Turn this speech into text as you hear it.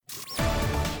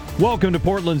Welcome to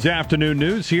Portland's Afternoon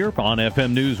News here on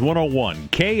FM News 101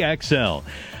 KXL.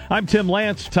 I'm Tim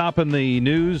Lance, topping the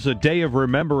news, a day of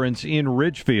remembrance in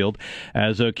Ridgefield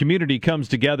as a community comes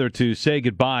together to say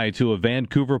goodbye to a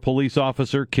Vancouver police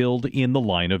officer killed in the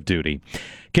line of duty.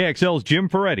 KXL's Jim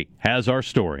Ferretti has our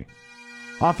story.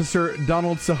 Officer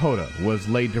Donald Sahota was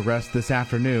laid to rest this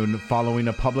afternoon following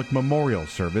a public memorial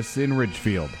service in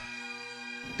Ridgefield.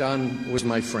 Don was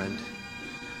my friend,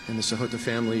 and the Sahota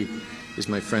family is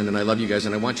my friend, and I love you guys,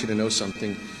 and I want you to know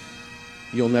something.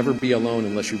 You'll never be alone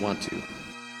unless you want to.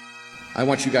 I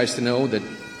want you guys to know that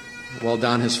while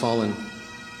Don has fallen,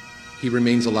 he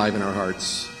remains alive in our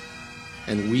hearts,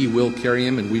 and we will carry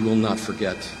him, and we will not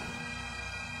forget.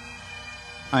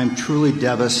 I'm truly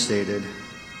devastated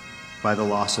by the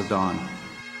loss of Don.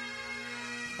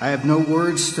 I have no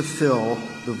words to fill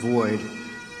the void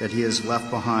that he has left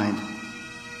behind,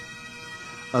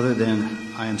 other than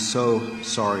I am so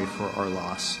sorry for our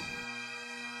loss.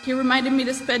 He reminded me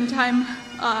to spend time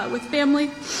with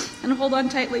family and hold on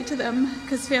tightly to them,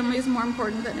 because family is more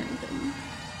important than anything.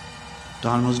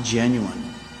 Don was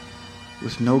genuine,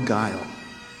 with no guile.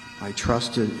 I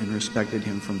trusted and respected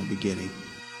him from the beginning.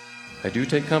 I do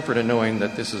take comfort in knowing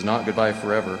that this is not goodbye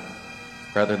forever.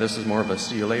 Rather, this is more of a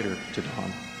see you later to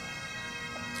Don.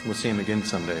 We'll see him again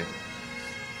someday.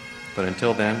 But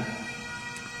until then,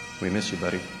 we miss you,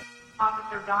 buddy.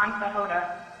 Officer Don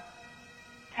Sahota,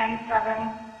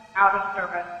 10-7, out of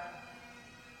service.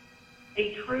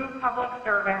 A true public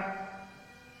servant,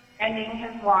 ending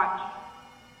his watch,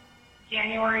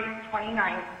 January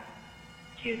 29th,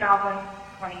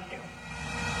 2022.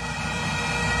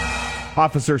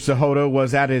 Officer Sahota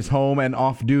was at his home and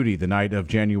off duty the night of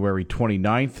January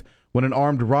 29th when an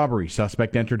armed robbery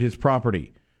suspect entered his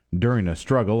property. During a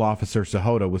struggle, Officer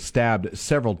Sahota was stabbed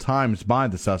several times by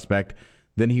the suspect.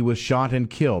 Then he was shot and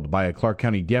killed by a Clark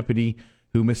County deputy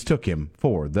who mistook him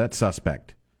for that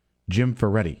suspect. Jim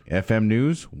Ferretti, FM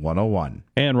News 101.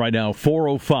 And right now,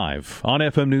 4:05 on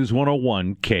FM News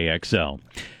 101 KXL.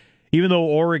 Even though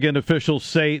Oregon officials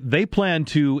say they plan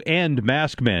to end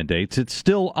mask mandates, it's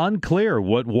still unclear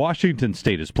what Washington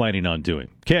state is planning on doing.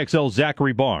 KXL's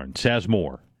Zachary Barnes has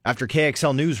more. After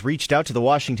KXL News reached out to the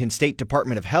Washington State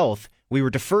Department of Health, we were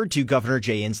deferred to Governor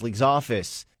Jay Inslee's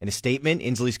office. In a statement,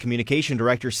 Inslee's communication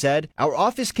director said, "Our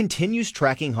office continues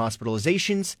tracking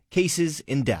hospitalizations, cases,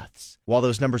 and deaths. While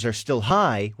those numbers are still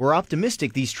high, we're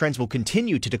optimistic these trends will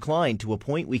continue to decline to a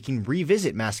point we can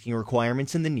revisit masking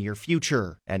requirements in the near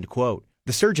future." End quote.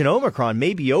 The surge in Omicron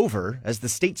may be over, as the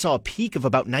state saw a peak of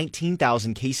about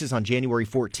 19,000 cases on January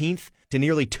 14th to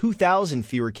nearly 2,000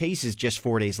 fewer cases just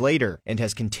 4 days later, and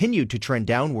has continued to trend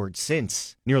downward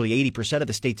since. Nearly 80% of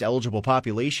the state's eligible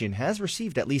population has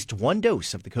received at least one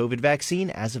dose of the COVID vaccine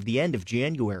as of the end of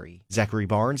January. Zachary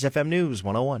Barnes, FM News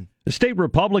 101. The state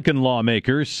Republican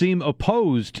lawmakers seem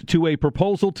opposed to a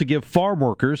proposal to give farm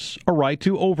workers a right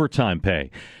to overtime pay.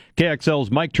 KXL's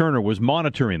Mike Turner was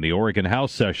monitoring the Oregon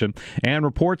House session and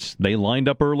reports they lined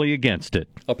up early against it.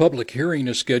 A public hearing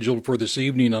is scheduled for this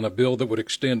evening on a bill that would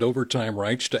extend overtime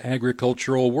rights to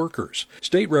agricultural workers.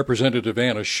 State Representative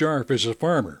Anna Scharf is a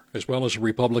farmer, as well as a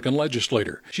Republican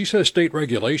legislator. She says state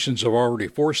regulations have already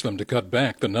forced them to cut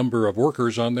back the number of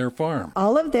workers on their farm.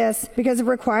 All of this because of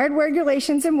required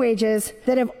regulations and wages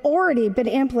that have already been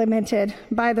implemented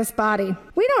by this body.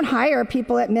 We don't hire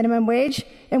people at minimum wage,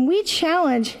 and we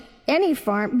challenge any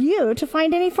farm, to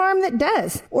find any farm that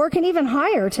does or can even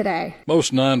hire today.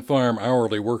 Most non-farm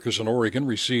hourly workers in Oregon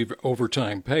receive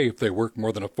overtime pay if they work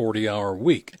more than a 40-hour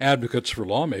week. Advocates for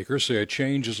lawmakers say a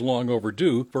change is long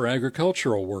overdue for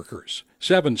agricultural workers.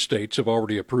 7 states have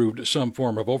already approved some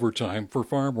form of overtime for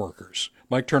farm workers.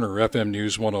 Mike Turner, FM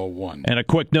News 101. And a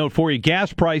quick note for you,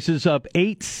 gas prices up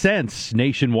 8 cents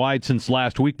nationwide since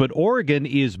last week, but Oregon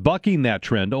is bucking that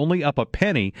trend, only up a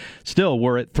penny. Still,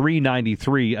 we're at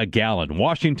 $3.93 a gallon.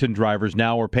 Washington drivers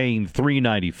now are paying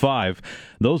 $3.95.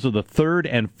 Those are the third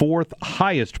and fourth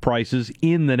highest prices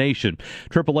in the nation.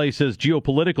 AAA says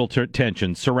geopolitical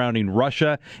tensions surrounding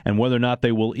Russia and whether or not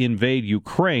they will invade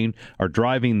Ukraine are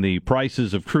driving the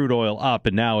prices of crude oil up,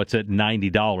 and now it's at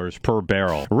 $90 per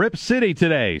barrel. Rip City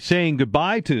today saying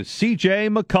goodbye to C.J.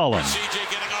 McCollum. C.J.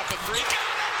 getting off a three.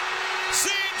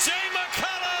 C.J.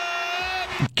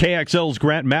 McCollum! KXL's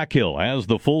Grant Mackhill has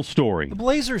the full story. The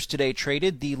Blazers today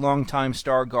traded the longtime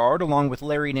star guard along with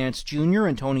Larry Nance Jr.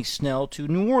 and Tony Snell to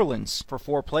New Orleans for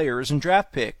 4 players and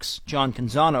draft picks. John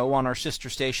Canzano on our sister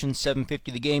station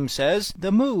 750 The Game says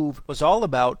the move was all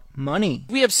about money.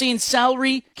 We have seen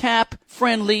salary cap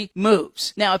friendly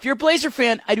moves. Now, if you're a Blazer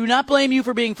fan, I do not blame you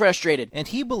for being frustrated. And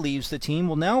he believes the team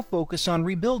will now focus on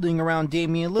rebuilding around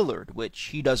Damian Lillard, which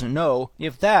he doesn't know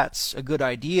if that's a good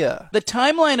idea. The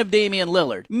timeline of Damian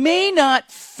Lillard may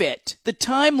not fit the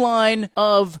timeline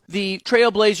of the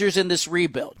Trailblazers in this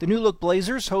rebuild. The New Look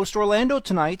Blazers host Orlando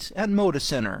tonight at Moda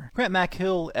Center. Grant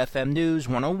Mackhill, FM News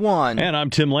 101. And I'm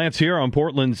Tim Lance here on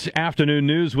Portland's Afternoon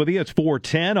News with you. It's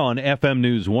 4:10 on FM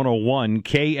News 101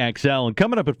 KXL. And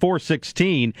coming up at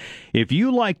 4:16, if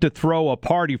you like to throw a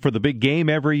party for the big game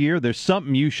every year, there's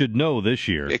something you should know this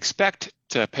year. Expect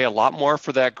to pay a lot more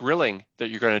for that grilling that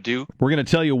you're going to do. We're going to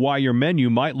tell you why your menu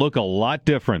might look a lot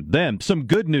different. Then, some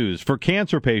good news for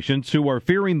cancer patients who are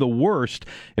fearing the worst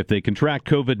if they contract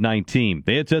COVID-19.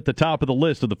 It's at the top of the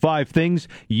list of the 5 things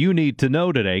you need to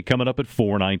know today, coming up at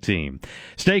 4:19.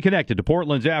 Stay connected to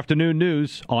Portland's Afternoon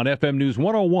News on FM News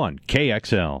 101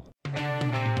 KXL.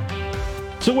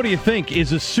 So what do you think?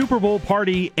 Is a Super Bowl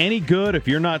party any good if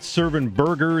you're not serving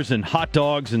burgers and hot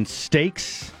dogs and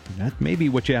steaks? That may be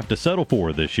what you have to settle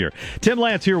for this year. Tim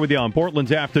Lance here with you on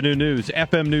Portland's Afternoon News,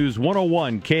 FM News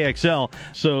 101 KXL.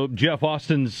 So Jeff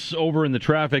Austin's over in the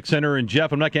traffic center. And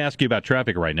Jeff, I'm not going to ask you about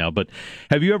traffic right now, but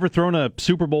have you ever thrown a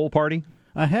Super Bowl party?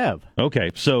 I have. Okay.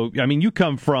 So, I mean, you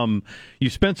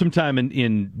spent some time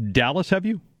in Dallas, have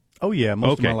you? Oh, yeah,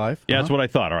 most of my life. Yeah, that's what I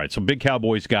thought. All right, so big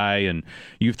Cowboys guy, and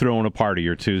you've thrown a party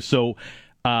or two. So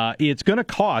it's going to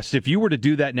cost, if you were to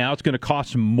do that now, it's going to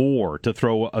cost more to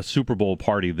throw a Super Bowl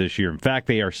party this year. In fact,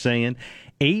 they are saying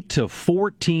 8 to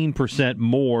 14%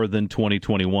 more than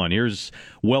 2021. Here's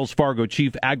Wells Fargo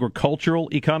Chief Agricultural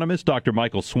Economist, Dr.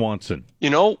 Michael Swanson. You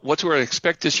know, what to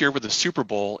expect this year with the Super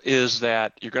Bowl is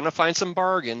that you're going to find some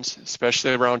bargains,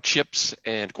 especially around chips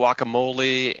and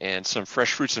guacamole and some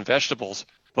fresh fruits and vegetables.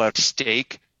 But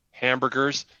steak,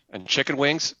 hamburgers, and chicken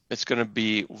wings, it's going to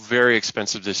be very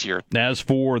expensive this year. As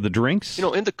for the drinks? You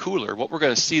know, in the cooler, what we're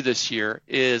going to see this year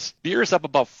is beer is up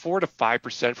about 4 to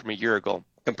 5% from a year ago.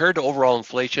 Compared to overall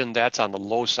inflation, that's on the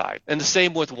low side. And the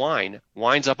same with wine.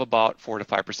 Wine's up about 4 to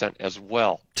 5% as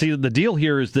well. See, the deal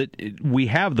here is that we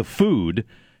have the food.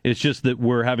 It's just that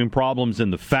we're having problems in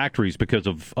the factories because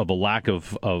of a lack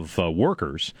of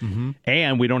workers,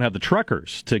 and we don't have the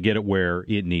truckers to get it where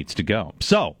it needs to go.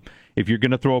 So if you're going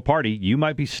to throw a party, you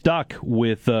might be stuck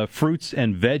with fruits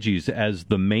and veggies as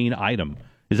the main item.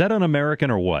 Is that un-American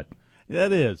or what?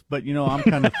 That is, but I'm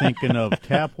kind of thinking of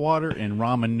tap water and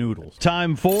ramen noodles.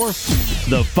 Time for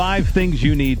the 5 things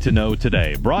you need to know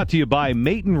today. Brought to you by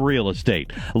Mayton Real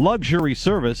Estate. Luxury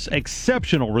service,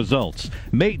 exceptional results.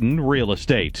 Mayton Real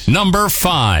Estate. Number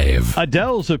 5.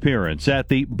 Adele's appearance at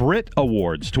the Brit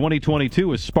Awards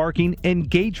 2022 is sparking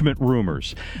engagement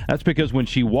rumors. That's because when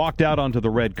she walked out onto the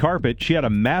red carpet, she had a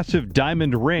massive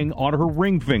diamond ring on her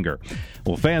ring finger.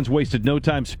 Well, fans wasted no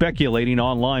time speculating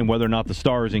online whether or not the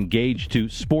star is engaged to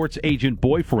sports agent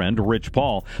boyfriend Rich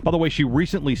Paul. By the way, she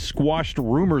recently squashed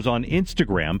rumors on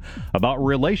Instagram about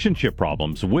relationship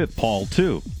problems with Paul,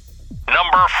 too.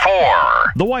 Number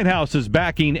 4. The White House is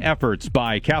backing efforts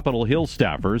by Capitol Hill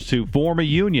staffers to form a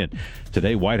union.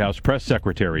 Today, White House Press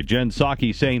Secretary Jen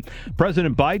Psaki saying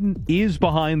President Biden is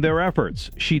behind their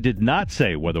efforts. She did not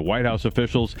say whether White House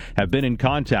officials have been in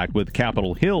contact with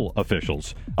Capitol Hill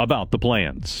officials about the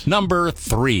plans. Number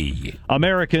 3.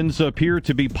 Americans appear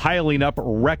to be piling up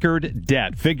record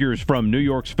debt. Figures from New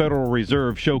York's Federal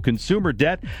Reserve show consumer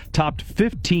debt topped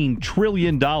 $15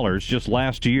 trillion just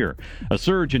last year. A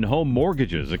surge in home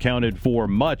mortgages accounted for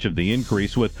much of the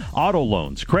increase, with auto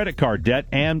loans, credit card debt,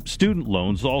 and student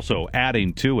loans also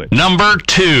adding to it. Number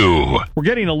 2. We're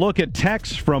getting a look at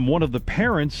texts from one of the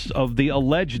parents of the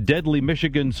alleged deadly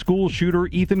Michigan school shooter,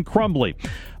 Ethan Crumbley.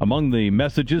 Among the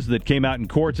messages that came out in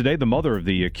court today, the mother of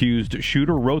the accused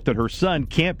shooter wrote that her son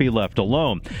can't be left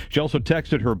alone. She also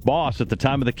texted her boss at the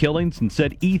time of the killings and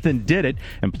said Ethan did it,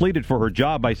 and pleaded for her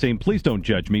job by saying, "Please don't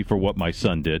judge me for what my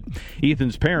son did."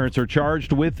 Ethan's parents are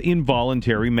charged with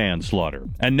involuntary manslaughter.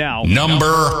 And now,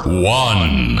 Number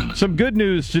 1. Some good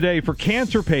news today for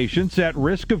cancer patients at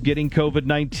risk of getting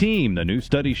COVID-19. The new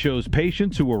study shows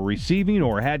patients who were receiving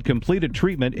or had completed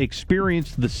treatment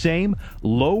experienced the same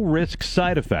low-risk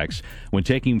side effects when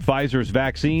taking Pfizer's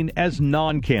vaccine as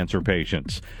non-cancer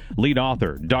patients. Lead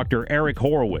author Dr. Eric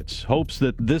Horowitz hopes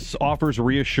that this offers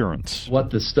reassurance. What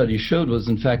the study showed was,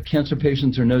 in fact, cancer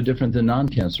patients are no different than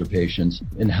non-cancer patients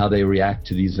in how they react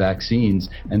to these vaccines,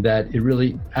 and that that it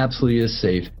really absolutely is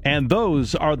safe. And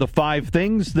those are the 5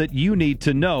 things that you need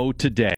to know today.